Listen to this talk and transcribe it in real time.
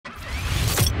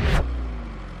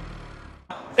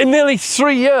In nearly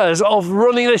 3 years of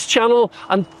running this channel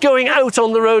and going out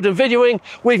on the road and videoing,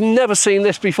 we've never seen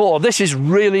this before. This is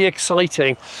really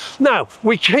exciting. Now,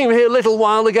 we came here a little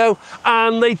while ago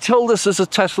and they told us there's a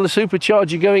Tesla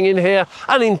supercharger going in here,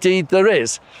 and indeed there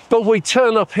is. But we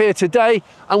turn up here today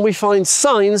and we find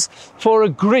signs for a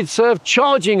Gridserve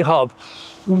charging hub.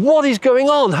 What is going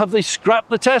on? Have they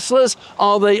scrapped the Teslas?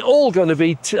 Are they all going to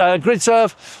be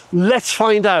Gridserve? Let's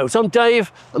find out. I'm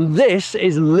Dave, and this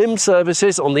is Lymm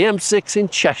Services on the M6 in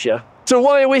Cheshire. So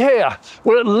why are we here?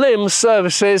 We're at Lymm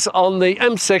Services on the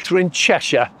M6, we're in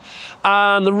Cheshire.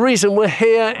 And the reason we're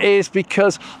here is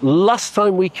because last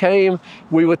time we came,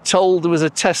 we were told there was a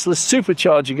Tesla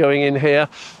supercharger going in here.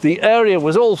 The area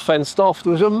was all fenced off.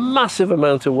 There was a massive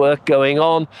amount of work going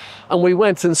on. And we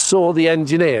went and saw the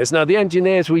engineers. Now, the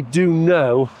engineers we do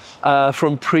know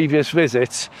from previous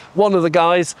visits. One of the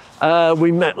guys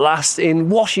we met last in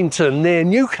Washington near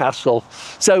Newcastle.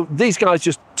 So these guys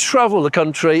just travel the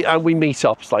country and we meet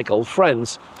up. It's like old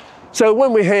friends. So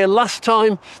when we were here last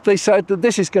time, they said that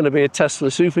this is going to be a Tesla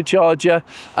supercharger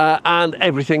and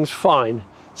everything's fine.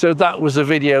 So that was a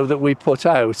video that we put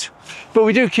out. But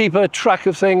we do keep a track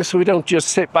of things, so we don't just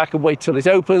sit back and wait till it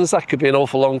opens. That could be an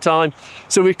awful long time.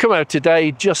 So we've come out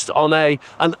today just on an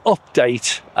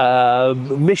update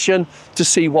mission to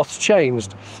see what's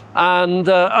changed. And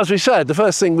as we said, the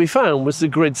first thing we found was the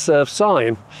Gridserve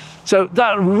sign. So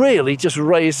that really just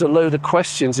raised a load of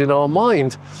questions in our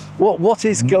mind. What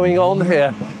is going on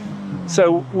here?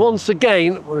 So once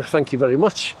again, well, thank you very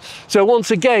much. So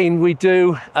once again, we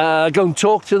do go and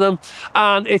talk to them,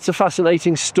 and it's a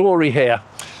fascinating story here.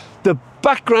 The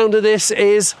background of this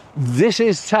is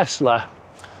Tesla.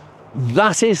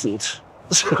 That isn't.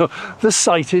 So the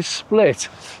site is split.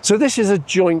 So this is a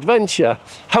joint venture.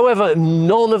 However,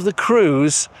 none of the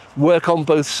crews work on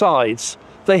both sides.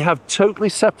 They have totally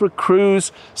separate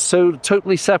crews, so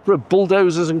totally separate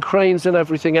bulldozers and cranes and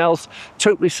everything else,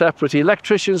 totally separate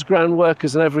electricians, ground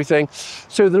workers and everything.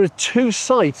 So there are two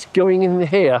sites going in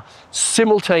here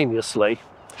simultaneously.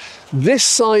 This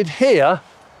side here,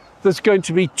 there's going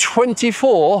to be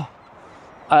 24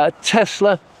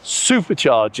 Tesla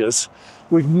superchargers.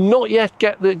 We've not yet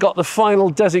got the final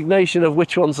designation of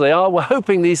which ones they are. We're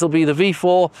hoping these will be the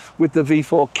V4 with the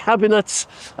V4 cabinets,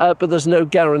 but there's no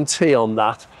guarantee on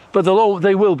that. But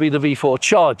they will be the V4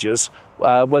 chargers.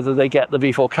 Whether they get the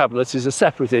V4 cabinets is a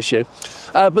separate issue.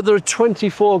 But there are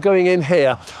 24 going in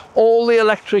here. All the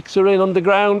electrics are in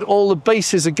underground, all the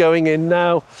bases are going in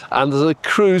now, and there's a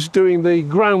crews doing the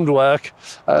groundwork,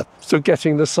 so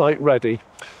getting the site ready.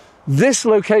 This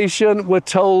location, we're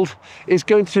told, is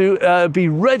going to be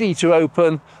ready to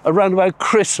open around about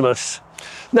Christmas.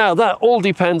 Now, that all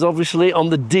depends, obviously, on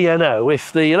the DNO.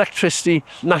 If the electricity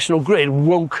national grid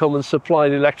won't come and supply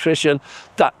the electrician,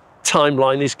 that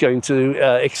timeline is going to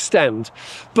extend.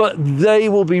 But they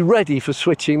will be ready for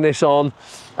switching this on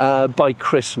by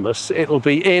Christmas. It'll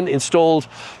be installed,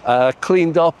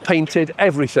 cleaned up, painted,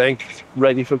 everything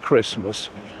ready for Christmas.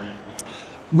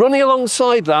 Running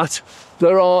alongside that,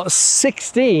 there are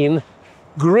 16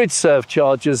 Gridserve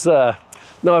chargers there.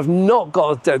 Now, I've not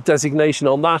got a designation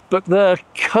on that, but the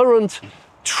current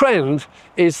trend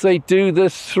is they do the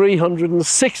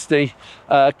 360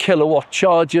 kilowatt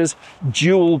chargers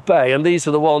dual bay, and these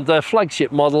are the ones, they're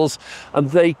flagship models,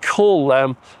 and they call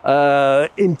them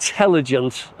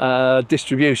intelligent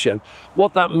distribution.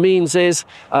 What that means is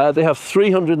they have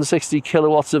 360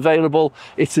 kilowatts available.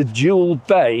 It's a dual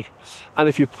bay, and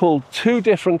if you pull two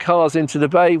different cars into the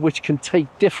bay, which can take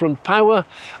different power,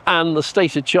 and the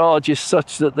state of charge is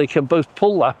such that they can both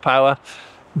pull that power,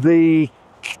 the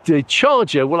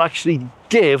charger will actually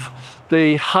give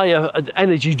the higher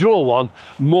energy draw one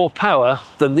more power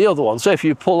than the other one. So if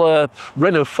you pull a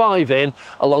Renault 5 in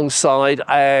alongside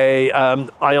a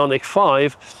Ioniq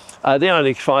 5, the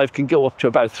Ioniq 5 can go up to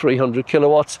about 300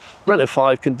 kilowatts. Renault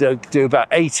 5 can do about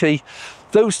 80.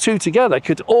 Those two together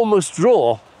could almost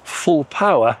draw full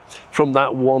power from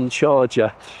that one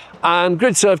charger. And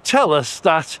Gridserve tell us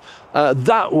that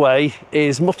that way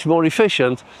is much more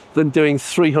efficient than doing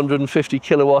 350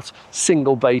 kilowatt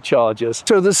single bay chargers.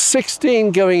 So there's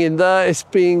 16 going in there. It's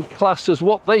being classed as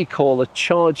what they call a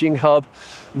charging hub.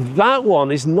 That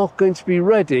one is not going to be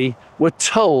ready, we're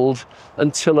told,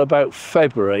 until about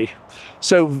February.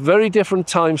 So very different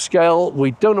time scale.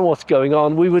 We don't know what's going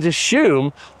on. We would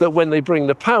assume that when they bring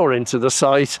the power into the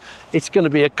site, it's going to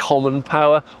be a common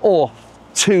power, or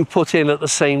two put in at the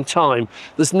same time.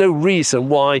 There's no reason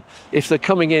why, if they're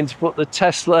coming in to put the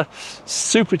Tesla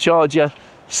supercharger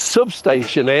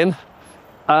substation in,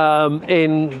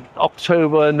 in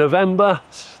October, November.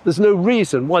 There's no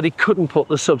reason why they couldn't put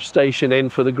the substation in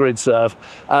for the Gridserve,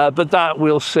 but that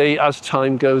we'll see as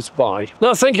time goes by.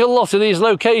 Now, I think a lot of these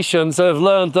locations have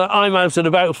learned that I'm out and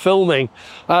about filming,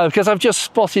 because I've just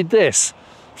spotted this.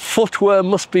 Footwear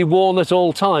must be worn at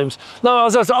all times. Now, I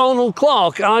was at Arnold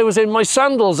Clark, I was in my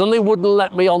sandals and they wouldn't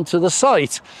let me onto the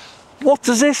site. What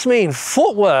does this mean?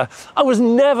 Footwear. I was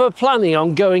never planning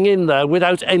on going in there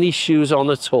without any shoes on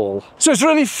at all. So it's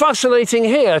really fascinating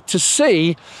here to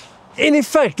see, in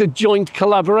effect, a joint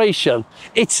collaboration.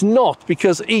 It's not,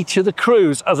 because each of the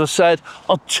crews, as I said,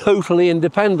 are totally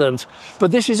independent,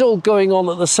 but this is all going on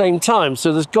at the same time,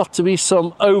 so there's got to be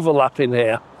some overlap in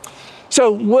here.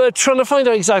 So we're trying to find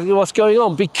out exactly what's going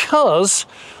on, because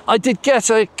I did get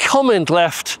a comment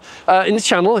left in the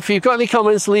channel. If you've got any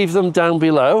comments, leave them down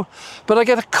below. But I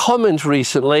get a comment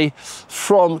recently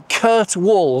from Kurt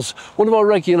Walls, one of our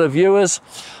regular viewers,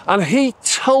 and he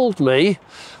told me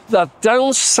that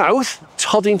down south,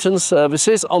 Toddington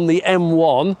Services on the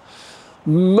M1,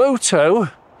 the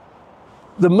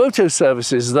Moto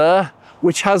services there,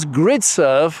 which has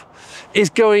Gridserve, is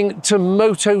going to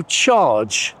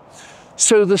MotoCharge.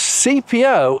 So the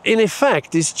CPO, in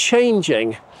effect, is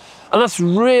changing. And that's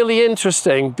really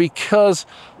interesting, because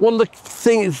one of the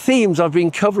themes I've been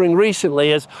covering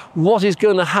recently is what is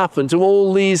going to happen to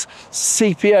all these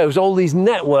CPOs, all these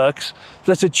networks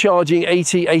that are charging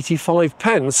 80, 85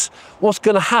 pence. What's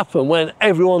going to happen when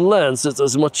everyone learns that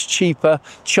there's much cheaper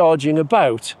charging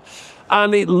about?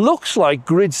 And it looks like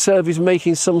Gridserve is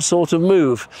making some sort of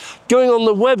move. Going on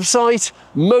the website,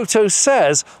 Moto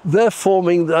says they're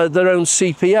forming their own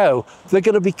CPO. They're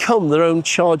going to become their own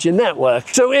charger network.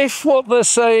 So if what they're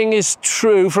saying is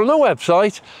true from the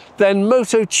website, then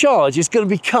MotoCharge is going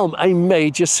to become a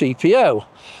major CPO.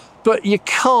 But you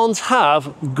can't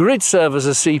have Gridserve as a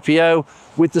CPO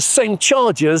with the same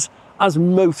chargers as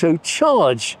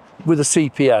MotoCharge with a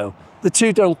CPO. The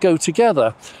two don't go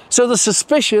together. So the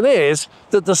suspicion is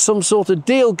that there's some sort of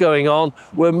deal going on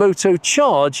where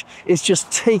MotoCharge is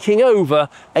just taking over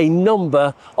a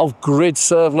number of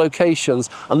Gridserve locations.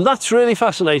 And that's really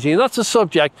fascinating. And that's a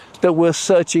subject that we're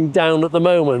searching down at the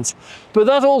moment. But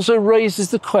that also raises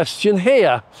the question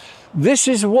here. This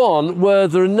is one where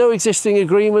there are no existing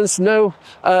agreements, no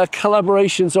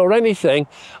collaborations or anything,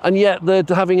 and yet they're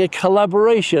having a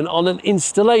collaboration on an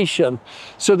installation.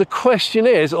 So the question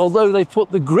is, although they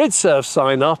put the Gridserve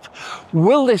sign up,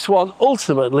 will this one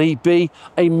ultimately be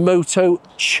a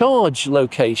MotoCharge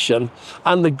location,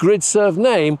 and the Gridserve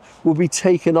name will be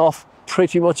taken off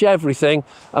pretty much everything,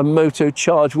 and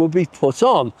MotoCharge will be put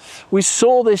on? We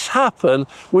saw this happen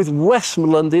with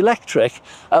Westmoreland Electric.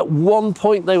 At one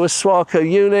point they were Swarco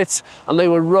units and they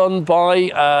were run by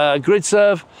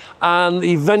Gridserve, and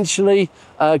eventually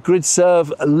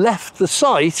Gridserve left the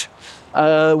site.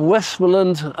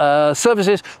 Westmoreland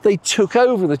Services, they took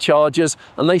over the chargers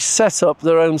and they set up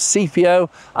their own CPO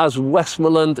as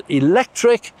Westmoreland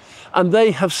Electric, and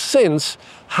they have since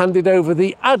handed over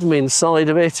the admin side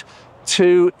of it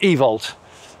to eVolt.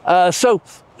 So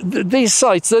these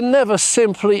sites, they're never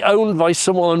simply owned by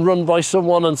someone and run by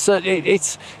someone, and so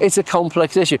it's a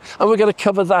complex issue. And we're going to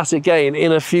cover that again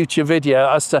in a future video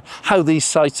as to how these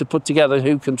sites are put together,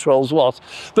 who controls what.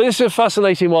 But this is a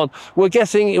fascinating one. We're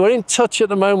in touch at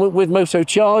the moment with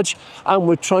MotoCharge, and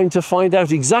we're trying to find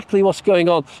out exactly what's going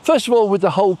on. First of all, with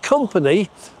the whole company,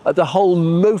 the whole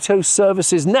Moto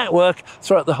Services network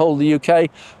throughout the whole of the UK,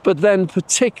 but then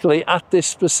particularly at this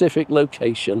specific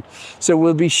location. So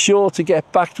we'll be sure to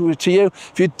get back to you.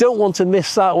 If you don't want to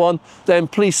miss that one, then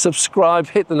please subscribe,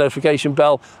 hit the notification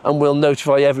bell, and we'll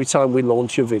notify you every time we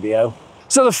launch a video.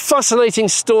 So the fascinating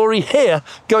story here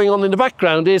going on in the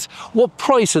background is, what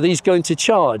price are these going to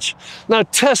charge? Now,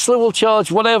 Tesla will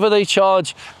charge whatever they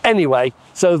charge anyway.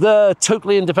 So they're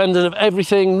totally independent of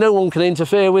everything. No one can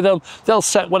interfere with them. They'll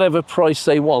set whatever price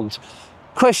they want.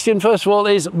 Question, first of all,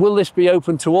 is will this be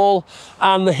open to all?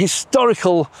 And the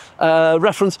historical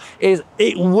reference is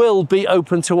it will be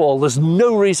open to all. There's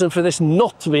no reason for this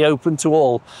not to be open to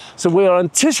all. So we are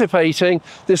anticipating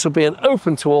this will be an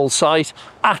open to all site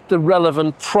at the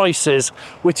relevant prices,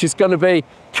 which is going to be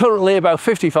currently about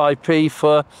 55p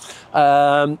for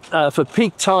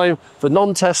peak time for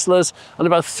non-Teslas, and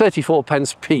about 34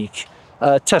 pence peak.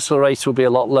 Tesla rates will be a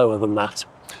lot lower than that.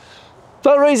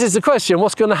 That raises the question,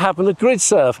 what's going to happen at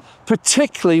Gridserve,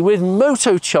 particularly with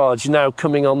MotoCharge now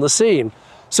coming on the scene?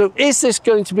 So is this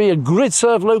going to be a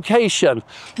Gridserve location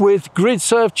with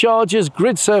Gridserve chargers,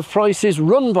 Gridserve prices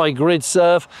run by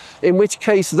Gridserve, in which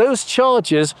case those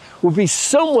chargers will be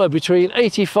somewhere between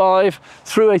 85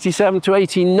 through 87 to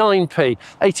 89p.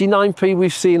 89p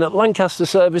we've seen at Lancaster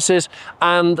Services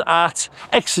and at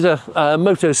Exeter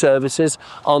Moto Services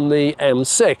on the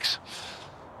M6.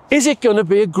 Is it going to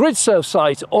be a Gridserve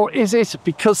site, or is it,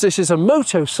 because this is a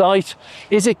Moto site,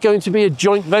 is it going to be a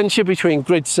joint venture between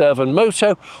Gridserve and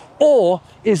Moto, or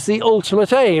is the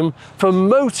ultimate aim for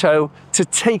Moto to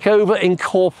take over,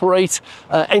 incorporate,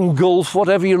 engulf,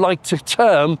 whatever you like to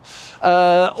term,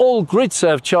 all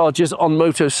Gridserve chargers on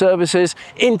Moto Services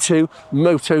into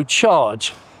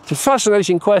MotoCharge? It's a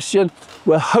fascinating question.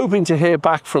 We're hoping to hear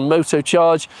back from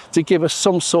MotoCharge to give us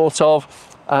some sort of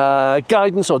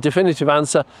guidance or definitive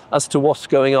answer as to what's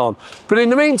going on. But in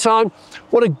the meantime,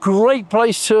 what a great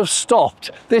place to have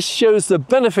stopped. This shows the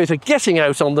benefit of getting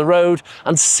out on the road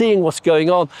and seeing what's going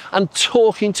on and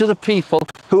talking to the people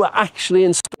who are actually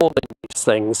installing these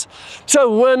things.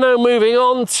 So we're now moving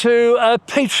on to a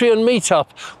Patreon meetup.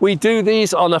 We do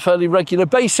these on a fairly regular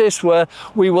basis where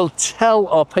we will tell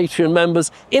our Patreon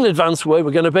members in advance where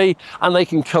we're going to be, and they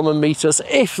can come and meet us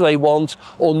if they want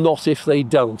or not if they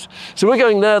don't. So we're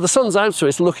going there. The sun's out, so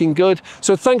it's looking good.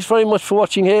 So thanks very much for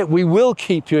watching here. We will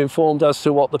keep you informed as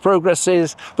to what the progress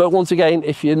is, but once again,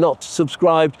 if you're not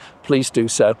subscribed, please do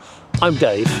so. I'm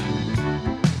Dave.